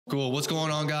Cool. What's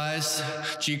going on, guys?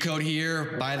 G Code here,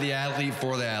 by the athlete,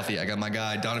 for the athlete. I got my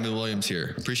guy, Donovan Williams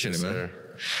here. Appreciate it, man. Sir.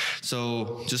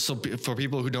 So for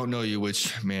people who don't know you,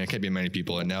 which, man, it can't be many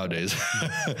people nowadays,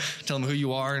 tell them who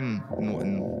you are and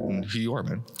who you are,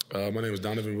 man. My name is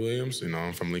Donovan Williams.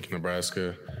 I'm from Lincoln,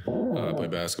 Nebraska. I play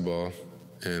basketball.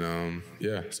 And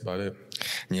yeah, that's about it.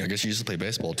 Yeah, I guess you used to play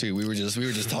baseball too. We were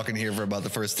just talking here for about the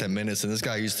first 10 minutes, and this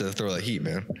guy used to throw that heat,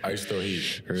 man. I used to throw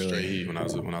heat, Really? straight heat when I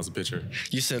was a pitcher.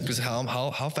 You said, because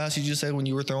how fast did you say when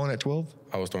you were throwing at 12?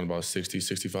 I was throwing about 60,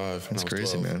 65. That's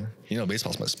crazy, 12. man.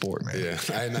 Baseball's my sport, man. Yeah,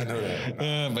 I did not know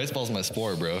that. Baseball's my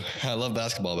sport, bro. I love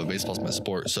basketball, but baseball's my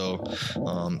sport. So,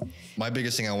 my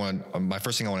first thing I want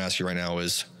to ask you right now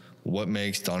is, what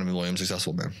makes Donovan Williams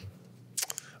successful, man?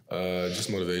 Just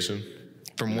motivation.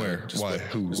 From where? Just Why?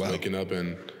 Who? Just Wow. waking up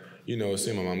and,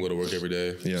 seeing my mom go to work every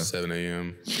day, Yeah. 7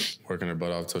 a.m., working her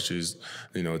butt off till she's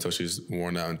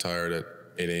worn out and tired at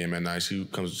 8 a.m. at night. She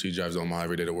drives to Omaha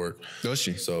every day to work. Does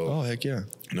she? So, oh, heck yeah.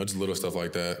 just little stuff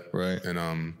like that. Right.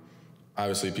 And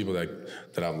obviously people that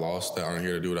I've lost that aren't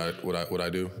here to do what I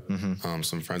do. Mm-hmm.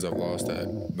 Some friends I've lost that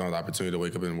don't have the opportunity to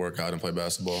wake up and work out and play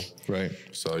basketball. Right.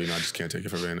 So, I just can't take it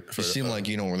for granted. You seem like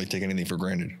you don't really take anything for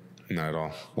granted. Not at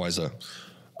all. Why is that?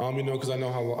 Because I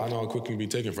know how quick it can be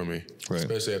taken from me, Right.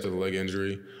 especially after the leg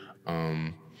injury.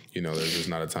 There's just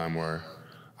not a time where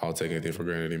I'll take anything for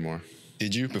granted anymore.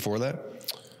 Did you before that?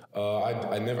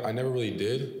 I never really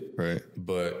did. Right.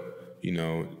 But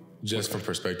just from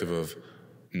perspective of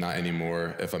not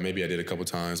anymore. Maybe I did a couple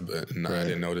times, but I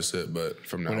didn't notice it. But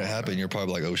from now When it on, happened, you're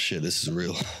probably like, oh shit, this is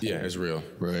real. yeah, it's real.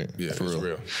 Right. Yeah, For it's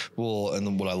real. Well, and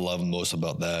then what I love most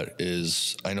about that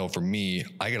is, I know for me,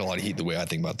 I get a lot of heat the way I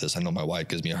think about this. I know my wife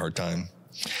gives me a hard time,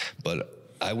 but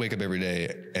I wake up every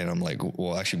day and I'm like,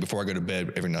 well, actually, before I go to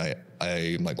bed every night,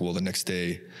 I'm like, well, the next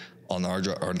day on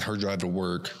her drive to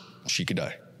work, she could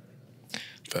die.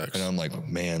 Facts. And I'm like,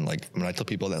 man, when I tell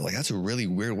people that, that's a really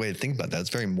weird way to think about that. It's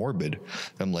very morbid.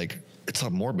 I'm like, it's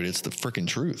not morbid. It's the freaking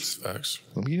truth. Facts.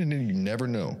 You never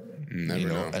know. Never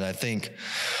know. And I think,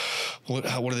 what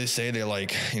do they say? They're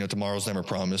like, tomorrow's never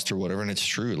promised or whatever. And it's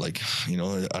true.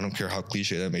 I don't care how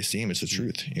cliche that may seem. It's the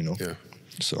truth, Yeah.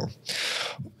 So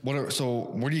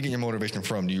where do you get your motivation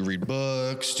from? Do you read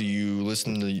books? Do you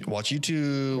watch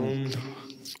YouTube?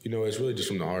 It's really just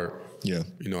from the heart. Yeah.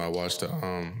 I watched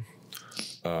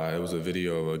it was a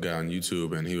video of a guy on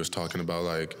YouTube, and he was talking about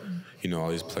all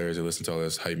these players, they listen to all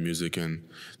this hype music and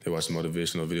they watch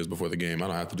motivational videos before the game. I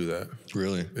don't have to do that.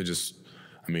 Really? It just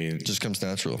comes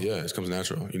natural. Yeah, it comes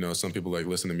natural. Some people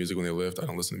listen to music when they lift. I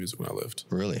don't listen to music when I lift.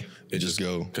 Really? It just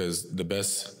go. Because the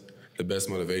best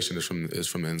motivation is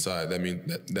from the inside.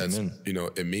 That's Amen.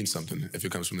 It means something if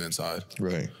it comes from the inside.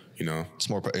 Right. It's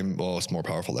It's more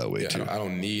powerful that way too. I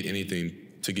don't need anything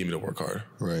to get me to work hard.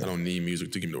 Right. I don't need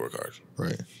music to get me to work hard.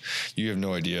 Right. You have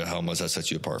no idea how much that sets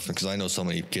you apart from, because I know so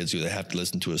many kids who they have to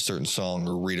listen to a certain song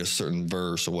or read a certain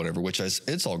verse or whatever, which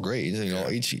it's all great,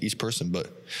 each person,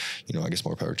 but I guess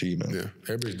more power to you, man. Yeah.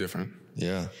 Everybody's different.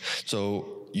 Yeah.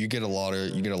 So you get a lot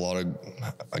of,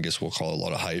 I guess we'll call it a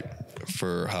lot of hype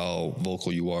for how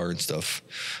vocal you are and stuff.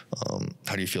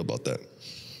 How do you feel about that?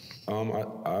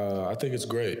 I think it's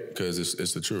great because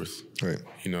it's the truth. Right.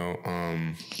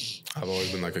 I've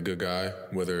always been a good guy,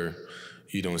 whether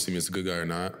you don't see me as a good guy or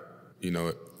not.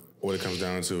 What it comes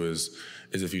down to is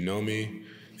if you know me,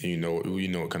 and you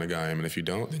know what kind of guy I am, and if you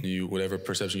don't, then whatever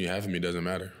perception you have of me doesn't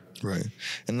matter. Right.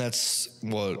 And that's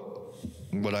what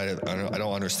I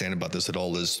don't understand about this at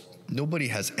all is nobody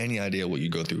has any idea what you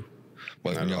go through.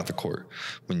 When you're off the court,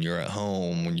 when you're at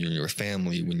home, when you're in your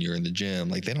family, when you're in the gym,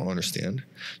 they don't understand.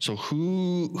 So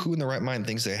who in their right mind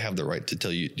thinks they have the right to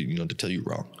tell you, to tell you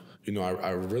wrong? I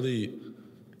really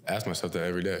ask myself that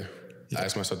every day. Yeah. I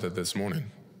asked myself that this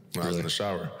morning when I was in the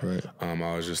shower. Right.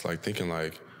 I was just thinking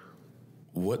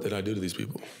what did I do to these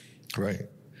people? Right.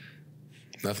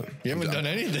 Nothing. You haven't done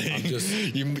anything. I'm just,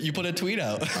 you put a tweet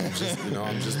out. I'm just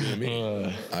being me.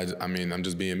 I'm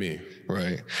just being me.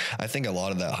 Right. I think a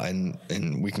lot of that, and I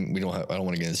don't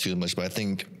want to get into too much, but I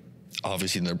think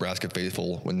obviously the Nebraska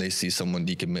faithful, when they see someone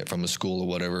decommit from a school or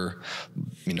whatever,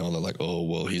 they're like, oh,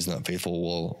 well, he's not faithful.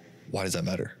 Well, why does that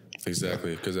matter?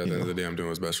 Exactly. Because at the end of the day, I'm doing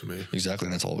what's best for me. Exactly.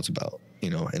 And that's all it's about,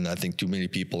 and I think too many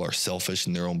people are selfish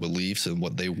in their own beliefs and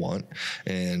what they want.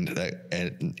 And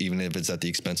even if it's at the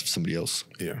expense of somebody else.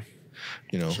 Yeah.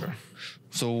 Sure.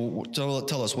 So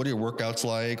tell us, what are your workouts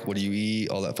like? What do you eat?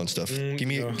 All that fun stuff. Give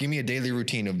me a daily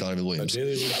routine of Donovan Williams. A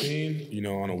daily routine,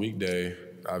 on a weekday,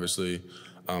 obviously,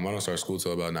 I don't start school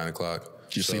till about 9 o'clock.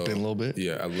 Do you sleep in a little bit?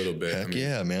 Yeah, a little bit. Heck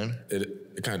yeah, man.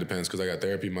 It kind of depends because I got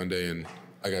therapy Monday and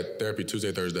I got therapy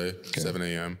Tuesday, Thursday, 7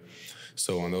 a.m.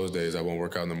 So on those days, I won't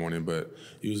work out in the morning, but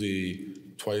usually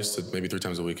twice to maybe 3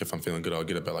 times a week, if I'm feeling good, I'll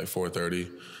get up at like 4:30,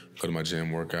 go to my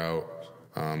gym, work out,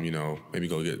 maybe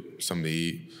go get something to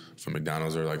eat from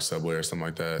McDonald's or like Subway or something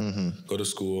like that. Go to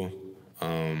school.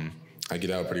 I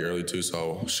get out pretty early too,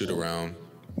 so I'll shoot around,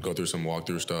 go through some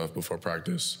walkthrough stuff before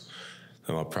practice.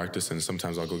 Then I'll practice, and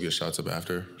sometimes I'll go get shots up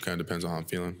after. Kind of depends on how I'm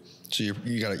feeling. So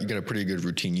you got a pretty good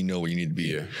routine. You know where you need to be.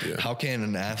 Yeah. How can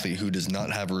an athlete who does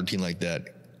not have a routine like that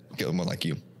get one like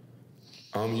you?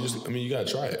 You gotta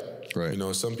try it. Right.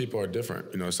 Some people are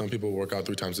different. Some people work out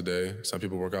 3 times a day. Some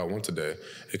people work out once a day.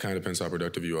 It kind of depends how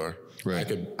productive you are. Right.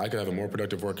 I could have a more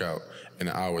productive workout in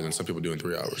an hour than some people do in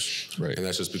 3 hours. Right. And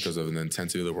that's just because of the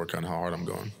intensity of the workout and how hard I'm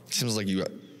going. Seems like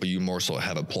you more so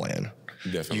have a plan.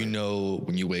 Definitely. You know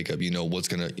when you wake up, you know what's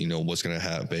gonna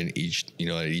happen at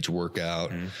each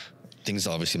workout. Things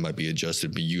obviously might be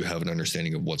adjusted, but you have an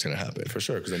understanding of what's gonna happen. For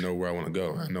sure, because I know where I want to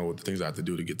go. I know what the things I have to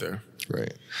do to get there.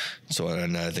 Right. So,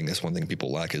 and I think that's one thing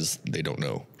people lack is they don't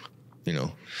know.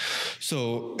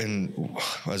 So, and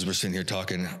as we're sitting here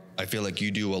talking, I feel like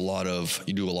you do a lot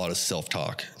of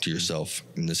self-talk to yourself,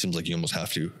 and it seems like you almost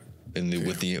have to,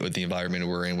 with the environment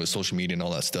we're in, with social media and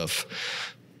all that stuff.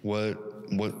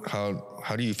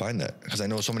 How do you find that? Because I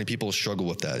know so many people struggle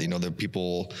with that.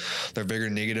 They're very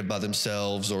negative about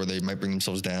themselves, or they might bring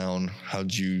themselves down.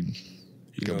 How'd you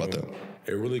go about that?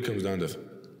 It really comes down to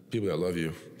people that love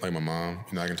you, like my mom.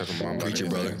 I can talk to my mom. Preach it,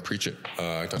 brother. Preach it.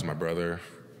 I can talk to my brother,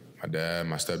 my dad,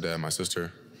 my stepdad, my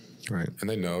sister. Right. And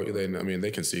they know.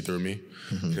 They can see through me.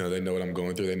 They know what I'm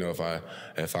going through. They know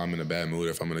if I'm in a bad mood,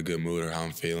 or if I'm in a good mood, or how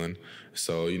I'm feeling.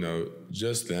 So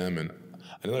just them. And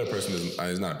another person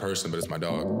is not a person, but it's my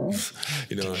dog.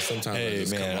 Sometimes. Hey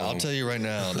man, I'll tell you right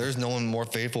now, there's no one more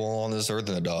faithful on this earth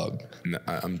than a dog.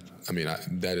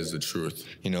 That is the truth.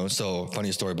 So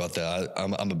funny story about that.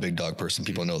 I'm a big dog person.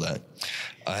 People know that.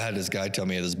 I had this guy tell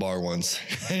me at this bar once,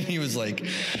 and he was like,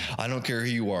 I don't care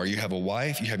who you are. You have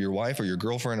your wife or your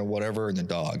girlfriend or whatever, and the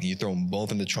dog. And you throw them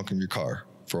both in the trunk of your car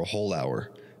for a whole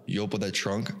hour. You open that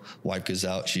trunk, wife goes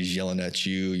out, she's yelling at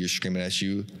you, you're screaming at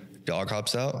you. Dog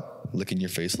hops out, licking your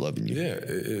face, loving you. Yeah,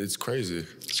 it's crazy.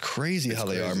 It's crazy how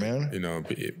they are, man.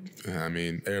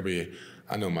 Everybody,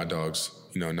 I know my dog's,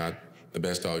 not the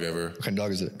best dog ever. What kind of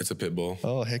dog is it? It's a pit bull.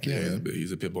 Oh, heck yeah, man.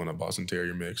 He's a pit bull and a Boston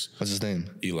Terrier mix. What's his name?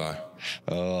 Eli.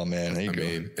 Oh, man, there you go.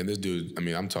 And this dude,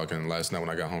 I'm talking last night when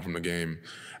I got home from the game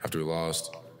after we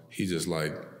lost, he just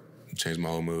changed my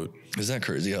whole mood. Isn't that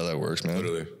crazy how that works, man?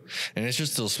 Literally. And it's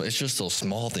just those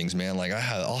small things, man. Like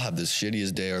I'll have the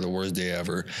shittiest day or the worst day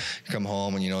ever. Come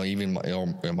home and even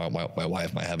my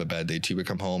wife might have a bad day too. But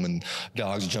come home and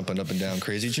dogs jumping up and down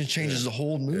crazy. It just changes the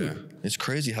whole mood. Yeah. It's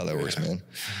crazy how that works, man.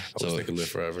 I wish they could live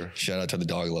forever. Shout out to the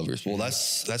dog lovers. Well,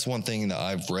 that's one thing that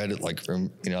I've read. I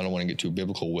don't want to get too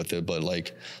biblical with it, but they're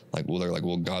like,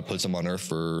 well, God puts them on earth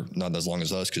for not as long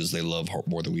as us because they love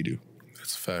more than we do.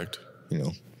 That's a fact.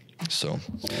 So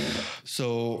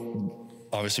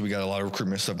obviously we got a lot of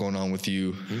recruitment stuff going on with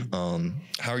you.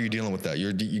 How are you dealing with that?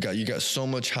 You got so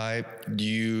much hype. Do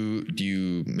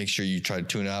you make sure you try to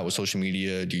tune out with social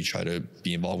media? Do you try to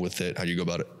be involved with it? How do you go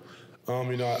about it?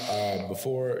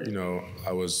 Before,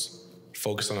 I was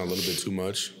focused on it a little bit too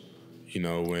much,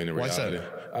 when in reality,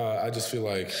 I just feel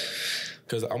like,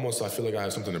 because I feel like I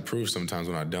have something to prove sometimes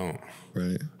when I don't.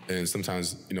 Right. And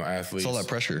sometimes, athletes. It's all that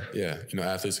pressure. Yeah.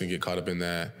 Athletes can get caught up in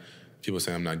that. People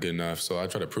say I'm not good enough. So I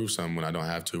try to prove something when I don't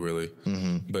have to, really.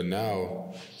 But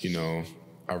now,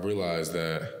 I realize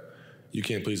that you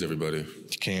can't please everybody.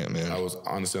 You can't, man. I was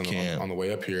honestly on the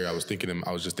way up here, I was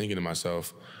just thinking to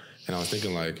myself, and I was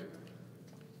thinking I'm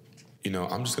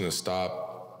just going to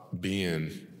stop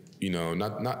being,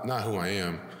 not who I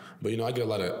am. But, I get a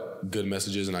lot of good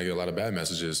messages and I get a lot of bad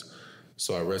messages.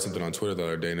 So I read something on Twitter the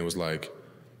other day, and it was like,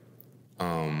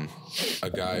 a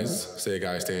guy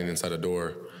standing inside a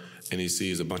door, and he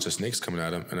sees a bunch of snakes coming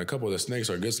at him, and a couple of the snakes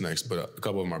are good snakes, but a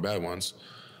couple of them are bad ones.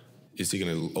 Is he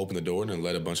going to open the door and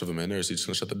let a bunch of them in there, or is he just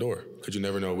going to shut the door? Because you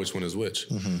never know which one is which.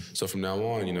 So from now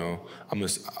on,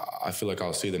 I feel like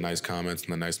I'll see the nice comments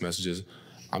and the nice messages.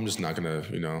 I'm just not going to,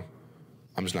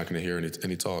 hear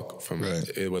any talk from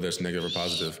it, whether it's negative or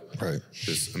positive. Right.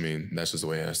 That's just the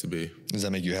way it has to be. Does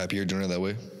that make you happier doing it that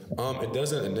way? It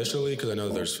doesn't initially, because I know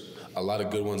there's a lot of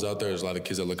good ones out there. There's a lot of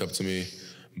kids that look up to me.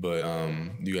 But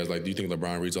do you think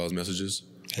LeBron reads all his messages?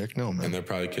 Heck no, man. And there are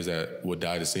probably kids that would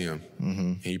die to see him.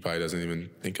 And he probably doesn't even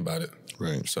think about it.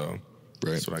 Right. So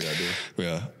that's what I got to do.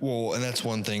 Yeah. Well, and that's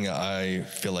one thing I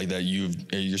feel like that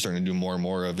you're starting to do more and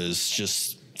more of is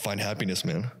just find happiness,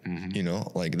 man. And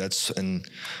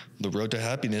the road to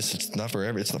happiness, it's not for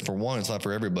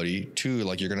everybody. Two,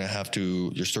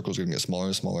 your circle's going to get smaller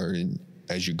and smaller, and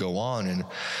as you go on, and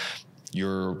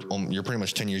you're pretty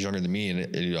much 10 years younger than me,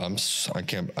 and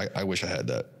I wish I had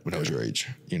that when I was your age,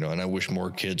 you know, and I wish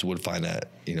more kids would find that,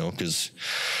 you know, because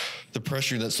the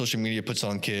pressure that social media puts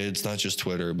on kids, not just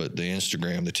Twitter, but the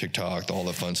Instagram, the TikTok, all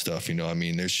the fun stuff, you know, I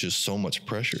mean, there's just so much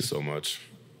pressure. So much.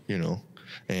 You know,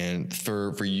 and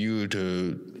for you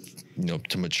to, you know,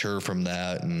 to mature from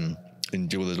that and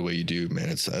deal with it the way you do, man,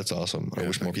 that's awesome. I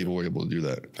wish more people were able to do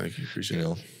that. Thank you. Appreciate it. You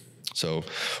know, so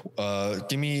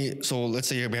so let's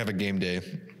say we have a game day.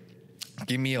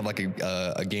 Give me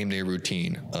a game day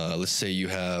routine. Let's say you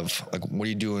have, like, what are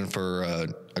you doing for,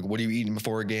 like, what are you eating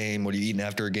before a game? What are you eating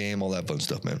after a game? All that fun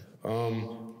stuff, man.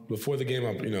 Before the game,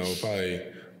 you know, probably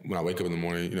when I wake up in the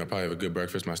morning, you know, I probably have a good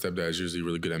breakfast. My stepdad's usually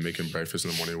really good at making breakfast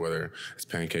in the morning, whether it's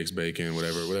pancakes, bacon,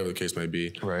 whatever the case may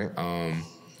be. Right.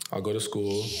 I'll go to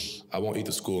school. I won't eat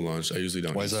the school lunch. I usually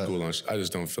don't eat school lunch. I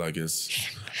just don't feel like it's,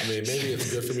 I mean, maybe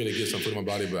it's good for me to get some food in my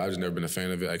body, but I've just never been a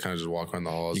fan of it. I kind of just walk around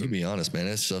the halls. You can be honest, man.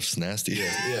 That stuff's nasty. Yeah,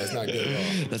 it's not good at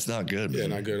all. That's not good, man. Yeah,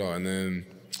 not good at all. And then,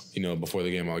 you know, before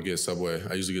the game, I'll get Subway.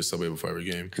 I usually get Subway before every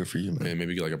game. Good for you, man. And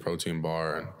maybe get like a protein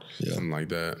bar and something like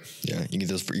that. Yeah, you get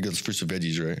those fruits and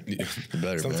veggies, right? Yeah.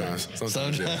 Better, Sometimes. Yeah.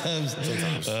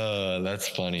 Sometimes. That's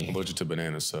funny. I'm allergic to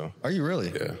bananas, so. Are you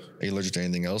really? Yeah. Are you allergic to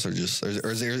anything else, or just,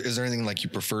 or is there anything like you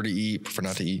prefer to eat, prefer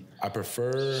not to eat? I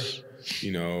prefer,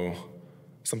 you know,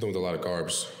 something with a lot of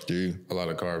carbs. Do you? A lot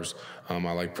of carbs. I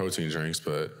like protein drinks,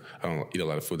 but I don't eat a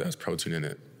lot of food that has protein in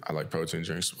it. I like protein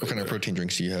drinks. What kind of protein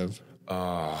drinks do you have?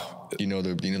 You know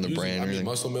the brand. I mean,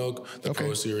 Muscle Milk, the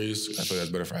Pro Series. I feel that's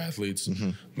better for athletes,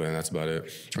 but that's about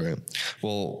it. Right.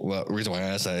 Well, the reason why I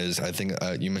asked that is I think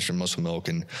you mentioned Muscle Milk,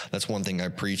 and that's one thing I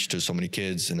preach to so many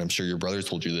kids, and I'm sure your brother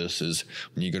told you this, is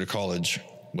when you go to college,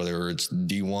 whether it's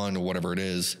D1 or whatever it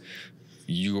is,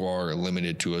 you are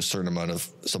limited to a certain amount of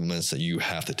supplements that you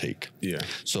have to take. Yeah.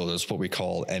 So that's what we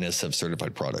call NSF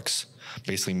certified products.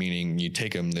 Basically meaning you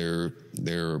take them,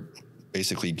 they're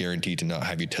basically guaranteed to not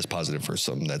have you test positive for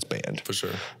something that's banned. For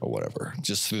sure. Or whatever.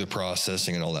 Just through the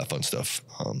processing and all that fun stuff.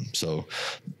 So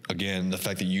again, the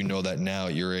fact that you know that now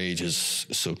at your age is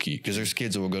so key. Because there's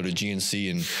kids that will go to GNC,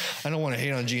 and I don't want to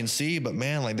hate on GNC, but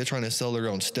man, like, they're trying to sell their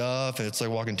own stuff, and it's like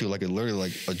walking to literally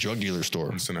like a drug dealer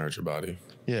store. It's gonna hurt your body.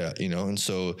 Yeah, you know, and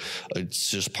so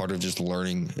it's just part of just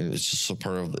learning. It's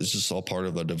just all part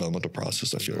of a developmental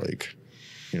process, I feel like,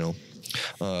 you know.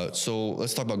 So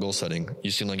let's talk about goal setting.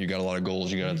 You seem like you got a lot of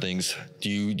goals. You got things. Do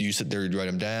you sit there, you write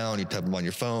them down? You type them on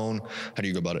your phone? How do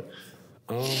you go about it?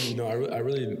 You know,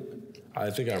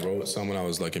 I think I wrote some when I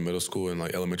was like in middle school and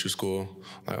like elementary school.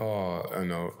 Like, I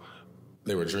know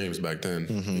they were dreams back then.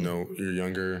 You know, you're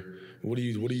younger. What do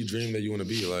you dream that you want to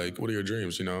be? Like, what are your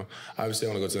dreams, you know? Obviously,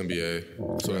 I want to go to the NBA.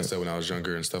 That's what I said when I was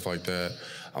younger and stuff like that.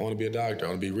 I want to be a doctor. I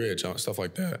want to be rich, stuff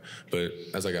like that. But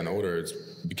as I got older, it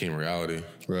became reality.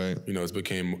 Right. You know, it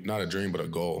became not a dream, but a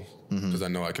goal. Because I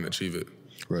know I can achieve it.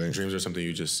 Right. Dreams are something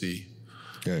you just see.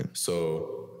 Right.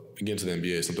 So getting to the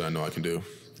NBA is something I know I can do.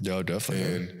 Yeah,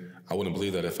 definitely. And I wouldn't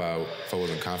believe that if I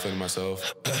wasn't confident in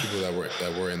myself. People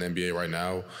that were in the NBA right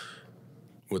now,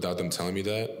 without them telling me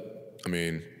that, I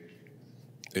mean,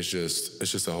 it's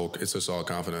just all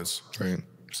confidence. Right.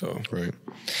 So. Right.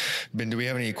 Ben, do we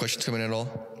have any questions coming in at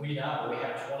all? We have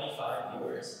 25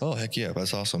 viewers. Oh, heck yeah.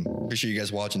 That's awesome. Appreciate you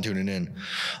guys watching, tuning in.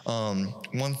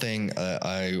 One thing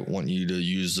I want you to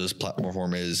use this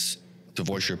platform is to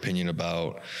voice your opinion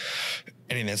about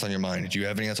anything that's on your mind. Do you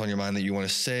have anything that's on your mind that you want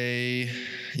to say?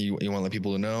 You want to let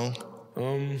people know?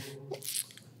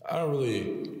 I don't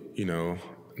really, you know,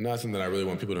 nothing that I really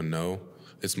want people to know.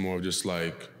 It's more of just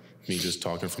like me just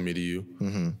talking from me to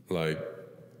you. Like,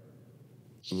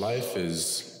 life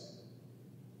is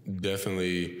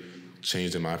definitely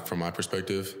changed from my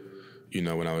perspective. You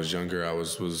know, when I was younger, I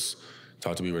was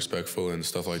taught to be respectful and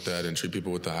stuff like that and treat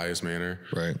people with the highest manner.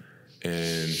 Right.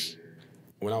 And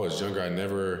when I was younger,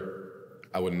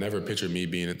 I would never picture me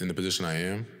being in the position I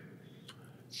am.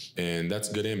 And that's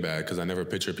good and bad, because I never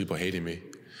pictured people hating me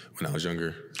when I was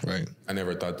younger. Right. I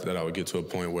never thought that I would get to a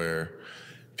point where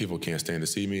people can't stand to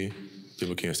see me.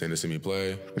 People can't stand to see me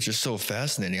play. Which is so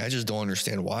fascinating. I just don't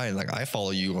understand why. Like, I follow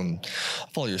you on,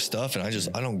 follow your stuff, and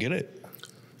I don't get it.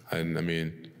 I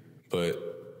mean, but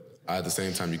at the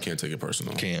same time, you can't take it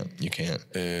personal. You can't.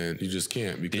 And you just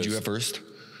can't. Because, did you at first?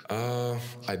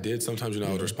 I did. Sometimes, you know,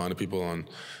 I would respond to people on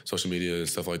social media and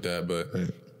stuff like that, but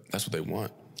that's what they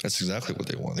want. That's exactly what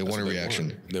they want. They want a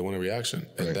reaction. They want a reaction.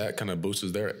 And that kind of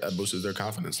boosts their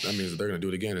confidence. That means that they're going to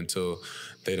do it again until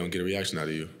they don't get a reaction out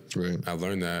of you. Right. I've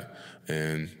learned that.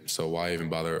 And so why even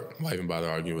bother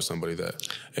arguing with somebody that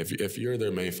if you're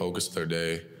their main focus of their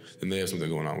day, then they have something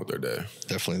going on with their day.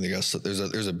 Definitely.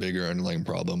 There's a bigger underlying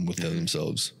problem with them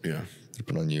themselves. Yeah.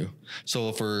 Put on you.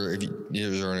 So do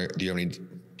you have any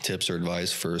tips or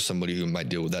advice for somebody who might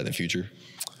deal with that in the future?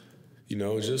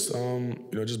 Just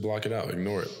block it out,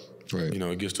 ignore it. Right.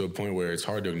 It gets to a point where it's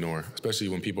hard to ignore, especially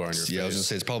when people are in your face. Yeah, I was gonna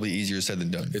say it's probably easier said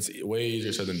than done. It's way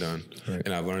easier said than done. Right.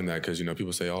 And I've learned that because,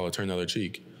 people say, oh, turn the other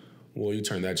cheek. Well, you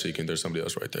turn that cheek and there's somebody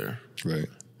else right there. Right.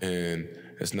 And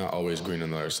it's not always green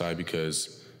on the other side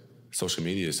because social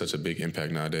media is such a big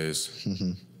impact nowadays.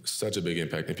 Mm-hmm. Such a big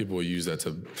impact. And people will use that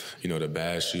to, to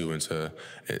bash you and to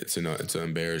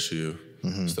embarrass you,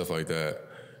 stuff like that.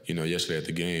 Yesterday at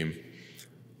the game,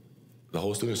 the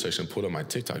whole student section pulled up my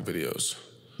TikTok videos.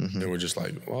 And we're just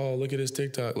like, oh, look at this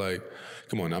TikTok. Like,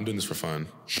 come on, I'm doing this for fun.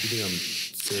 You think I'm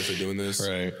seriously doing this?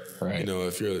 Right.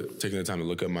 If you're taking the time to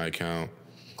look up my account,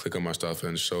 click on my stuff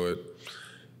and show it,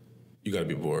 you got to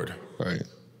be bored. Right.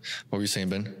 What were you saying,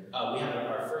 Ben? We have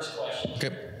our first question. Okay.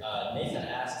 Nathan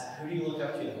asks, who do you look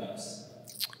up to the most?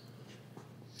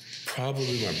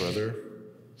 Probably my brother.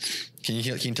 Can you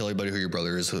tell everybody who your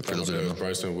brother is for those who don't know?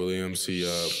 Bryson Williams. He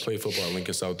played football at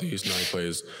Lincoln Southeast. Now he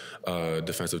plays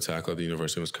defensive tackle at the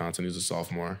University of Wisconsin. He's a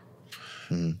sophomore.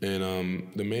 Mm-hmm.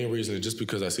 And the main reason is just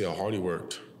because I see how hard he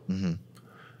worked. Mm-hmm.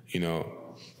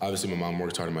 Obviously my mom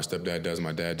works harder, my stepdad does,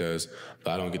 my dad does,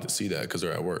 but I don't get to see that because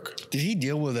they're at work. Did he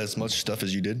deal with as much stuff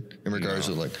as you did in regards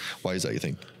to why is that, you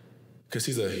think? Because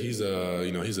he's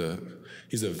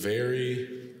a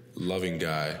very loving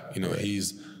guy.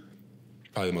 He's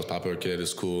probably the most popular kid at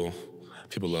his school.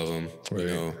 People love him.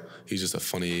 Right. He's just a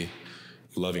funny,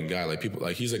 loving guy.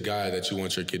 He's a guy that you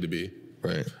want your kid to be.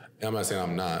 Right. And I'm not saying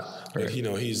I'm not, but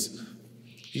he's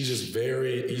just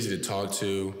very easy to talk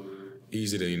to,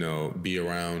 easy to be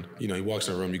around. He walks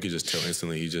in a room, you could just tell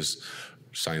instantly he just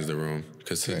shines the room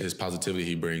because his positivity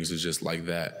he brings is just like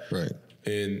that. Right.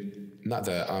 And not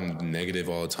that I'm negative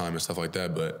all the time and stuff like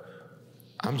that, but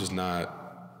I'm just not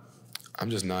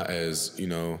as,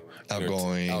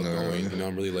 outgoing.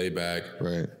 I'm really laid back.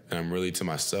 Right. And I'm really to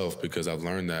myself because I've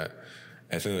learned that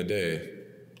at the end of the day,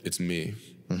 it's me.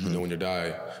 Mm-hmm. When you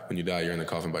die, you're in the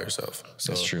coffin by yourself.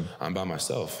 So that's true. I'm by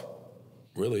myself,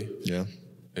 really. Yeah.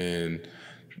 And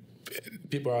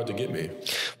people are out to get me.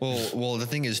 Well, the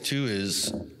thing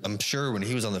is I'm sure when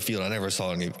he was on the field, I never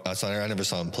saw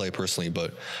him play personally,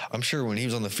 but I'm sure when he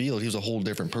was on the field, he was a whole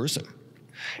different person.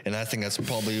 And I think that's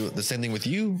probably the same thing with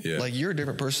you. Yeah. Like, you're a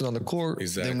different person on the court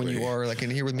than when you are in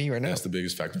here with me right now. That's the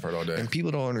biggest factor part all day. And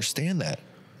people don't understand that,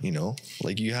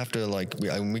 you have to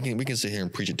we can sit here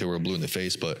and preach it till we're blue in the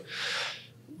face, but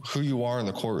who you are in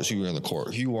the court is who you are in the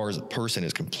court. Who you are as a person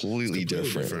is completely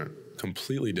different.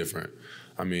 Completely different.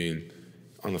 I mean,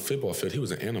 on the football field, he was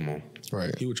an animal.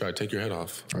 Right. He would try to take your head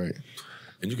off. Right.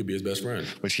 And you could be his best friend.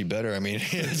 Which he better. I mean,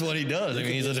 that's what he does. I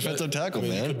mean, he's a defensive tackle,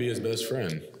 man. You could be his best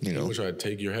friend. He would try to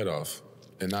take your head off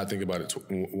and not think about it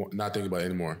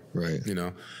anymore. Right.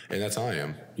 And that's how I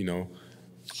am.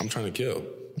 I'm trying to kill.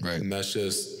 Right. And that's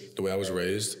just the way I was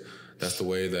raised. That's the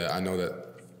way that I know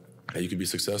that you can be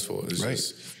successful. It's right.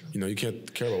 just, you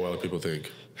can't care about what other people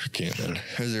think. You can't, man.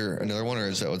 Is there another one, or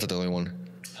was that the only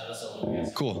one? That's the only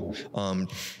one. Cool.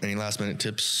 Any last minute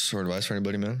tips or advice for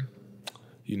anybody, man?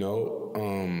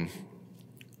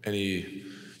 Any,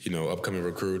 upcoming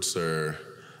recruits or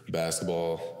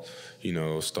basketball,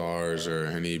 stars or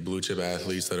any blue chip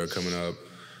athletes that are coming up,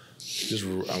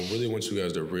 I really want you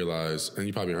guys to realize, and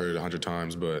you probably heard it 100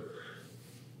 times, but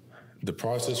the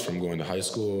process from going to high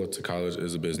school to college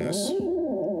is a business.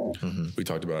 Mm-hmm. We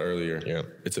talked about earlier. Yeah.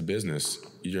 It's a business.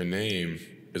 Your name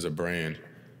is a brand.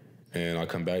 And I'll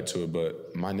come back to it,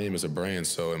 but my name is a brand,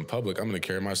 so in public, I'm going to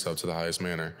carry myself to the highest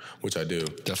manner, which I do.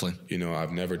 Definitely.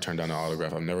 I've never turned down an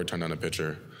autograph. I've never turned down a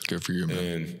picture. Good for you, man.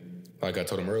 And like I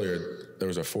told him earlier, there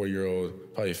was a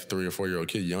 4-year-old, probably 3 or 4-year-old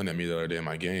kid yelling at me the other day in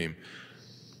my game.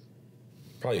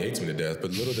 Probably hates me to death,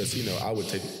 but little does he know, I would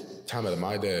take time out of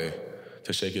my day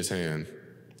to shake his hand,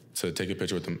 to take a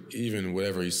picture with him, even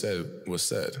whatever he said was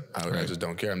said. I just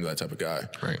don't care. I'm that type of guy.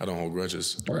 Right. I don't hold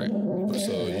grudges. Right.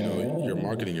 So, you're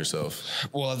marketing yourself.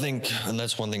 Well, I think, and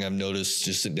that's one thing I've noticed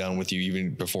just sitting down with you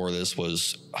even before this,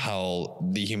 was how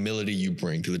the humility you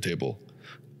bring to the table,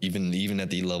 even at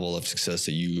the level of success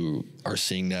that you are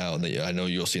seeing now and that I know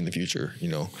you'll see in the future,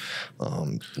 a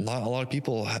lot of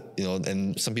people,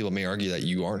 and some people may argue that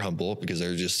you aren't humble because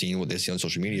they're just seeing what they see on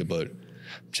social media, but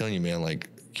I'm telling you, man,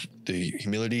 the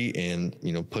humility and,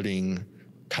 putting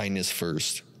kindness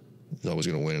first is always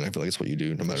going to win. And I feel like it's what you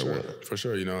do no matter what. For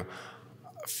sure.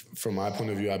 From my point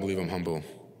of view, I believe I'm humble.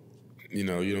 You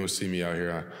don't see me out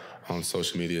here on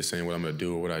social media saying what I'm going to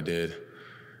do or what I did.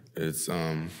 It's,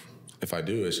 if I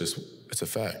do, it's a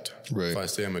fact. Right. If I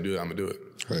say I'm going to do it, I'm going to do it.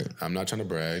 Right. I'm not trying to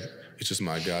brag. It's just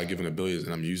my God-given abilities,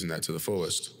 and I'm using that to the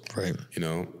fullest. Right.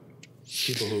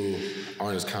 people who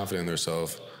aren't as confident in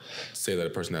themselves say that a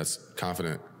person that's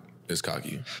confident is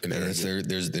cocky. And there's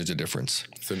a difference.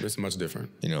 It's much different.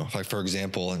 You know, like for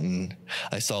example, and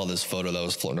I saw this photo that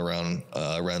was floating around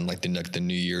like the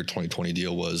New Year 2020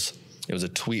 deal was. It was a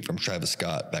tweet from Travis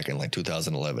Scott back in like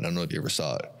 2011. I don't know if you ever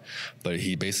saw it, but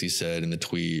he basically said in the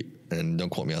tweet, and don't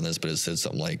quote me on this, but it said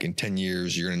something like, "In 10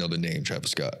 years, you're gonna know the name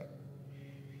Travis Scott."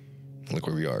 Look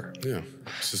where we are. Yeah,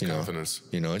 it's just confidence.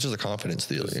 It's just a confidence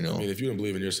deal. I mean, if you don't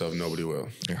believe in yourself, nobody will.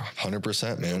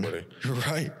 100%, man. Nobody. You're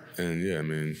right. And yeah, I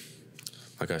mean,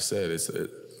 like I said, it's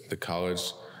the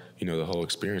college. The whole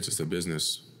experience is a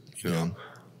business. I'm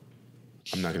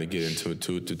not gonna get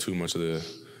into too much of the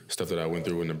stuff that I went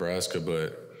through in Nebraska,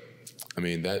 but I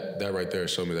mean that right there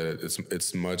showed me that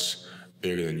it's much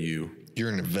bigger than you. You're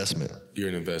an investment. You're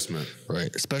an investment,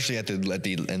 right? Especially at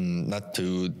the and not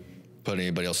to put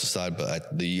anybody else aside, but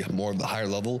at the more of the higher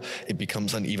level, it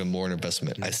becomes an even more an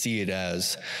investment. I see it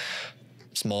as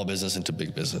small business into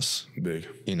big business. Big.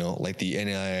 Like the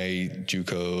NAIA,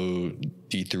 JUCO,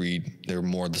 D3, they're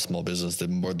more the small business. The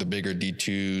bigger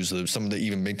D2s, some of the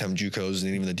even big time JUCOs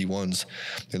and even the D1s,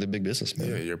 they're the big business, man.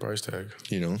 Yeah, your price tag.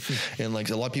 And like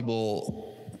a lot of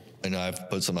people, and I've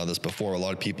put some of this before, a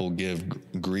lot of people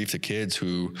give grief to kids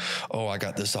who, I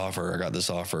got this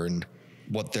offer. And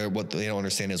what they don't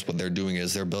understand is what they're doing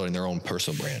is they're building their own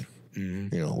personal brand,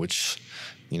 which,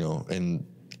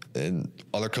 and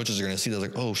other coaches are going to see that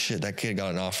like, oh shit, that kid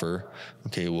got an offer.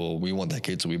 Okay, well, we want that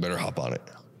kid, so we better hop on it.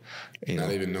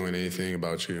 Not even knowing anything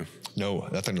about you. No,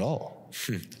 nothing at all.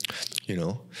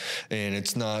 And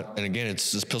it's not, and again,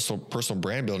 it's just personal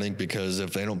brand building, because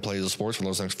if they don't play the sports for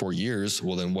those next 4 years,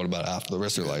 well, then what about after the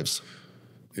rest of their lives?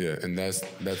 Yeah, and that's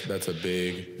a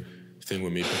big thing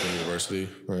with me picking university.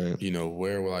 Right.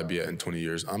 Where will I be at in 20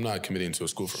 years? I'm not committing to a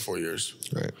school for 4 years.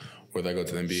 Right. Whether I go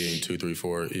to the NBA in 2, 3,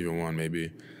 4, even 1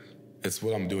 maybe. It's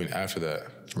what I'm doing after that.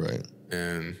 Right.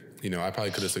 And, I probably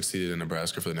could have succeeded in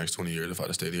Nebraska for the next 20 years if I'd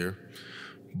have stayed here.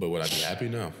 But would I be happy?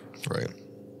 No. Right.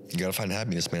 You got to find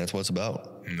happiness, man. That's what it's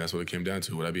about. And that's what it came down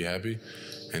to. Would I be happy?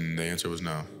 And the answer was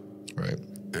no. Right.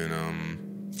 And,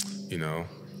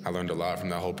 I learned a lot from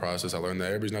that whole process. I learned that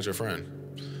everybody's not your friend.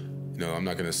 I'm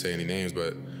not going to say any names,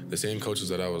 but the same coaches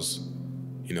that I was,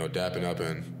 dapping up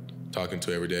and talking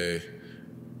to every day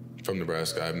from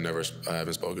Nebraska, I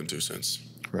haven't spoken to since.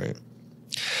 Right.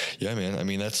 Yeah, man. I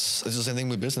mean, it's the same thing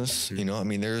with business. Mm-hmm. I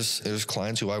mean, there's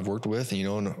clients who I've worked with,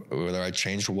 and whether I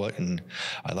changed or what, and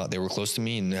I thought they were close to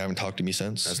me and they haven't talked to me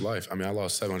since. That's life. I mean, I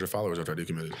lost 700 followers after I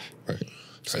decommitted. Right.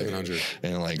 700.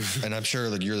 And and I'm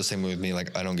sure that you're the same way with me.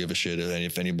 Like, I don't give a shit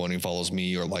if anybody follows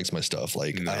me or likes my stuff.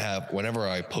 Like, no. Whenever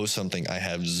I post something, I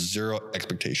have zero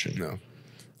expectation. No.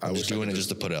 I'm just doing it just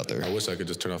to put it out there. I wish I could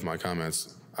just turn off my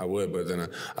comments. I would, but then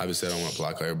obviously I don't want to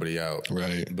block everybody out.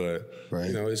 Right. But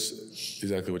it's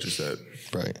exactly what you said.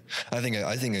 Right. I think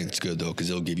it's good though, because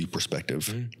it'll give you perspective.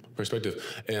 Mm-hmm.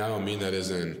 Perspective, and I don't mean that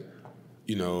as in,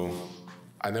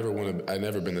 I've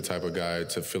never been the type of guy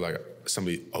to feel like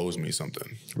somebody owes me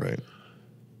something. Right.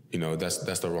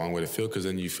 That's the wrong way to feel, because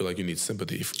then you feel like you need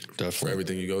sympathy for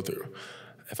everything you go through.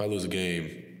 If I lose a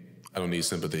game, I don't need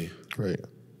sympathy. Right.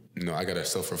 I got to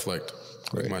self-reflect,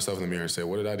 look at myself in the mirror and say,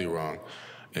 what did I do wrong?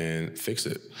 And fix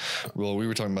it. Well, we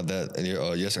were talking about that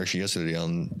yesterday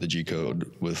on the G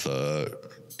Code with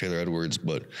Taylor Edwards.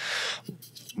 But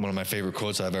one of my favorite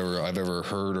quotes I've ever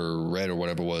heard or read or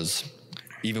whatever was,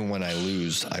 "Even when I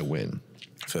lose, I win."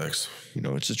 Facts.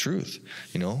 It's the truth.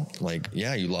 You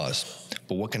lost,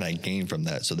 but what can I gain from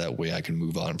that? So that way I can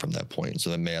move on from that point. So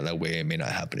that way it may not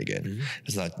happen again. Mm-hmm.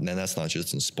 It's not, and that's not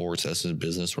just in sports. That's in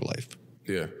business or life.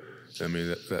 Yeah, I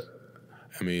mean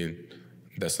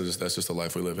that's just the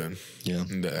life we live in. Yeah,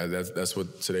 that's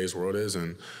what today's world is,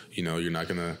 and you're not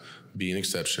gonna be an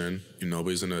exception.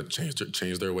 Nobody's gonna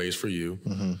change their ways for you.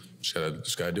 Mm-hmm.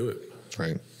 Just gotta do it.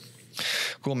 Right.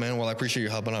 Cool, man. Well, I appreciate you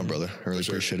hopping on, brother. I really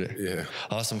appreciate it. Yeah.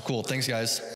 Awesome. Cool. Thanks, guys.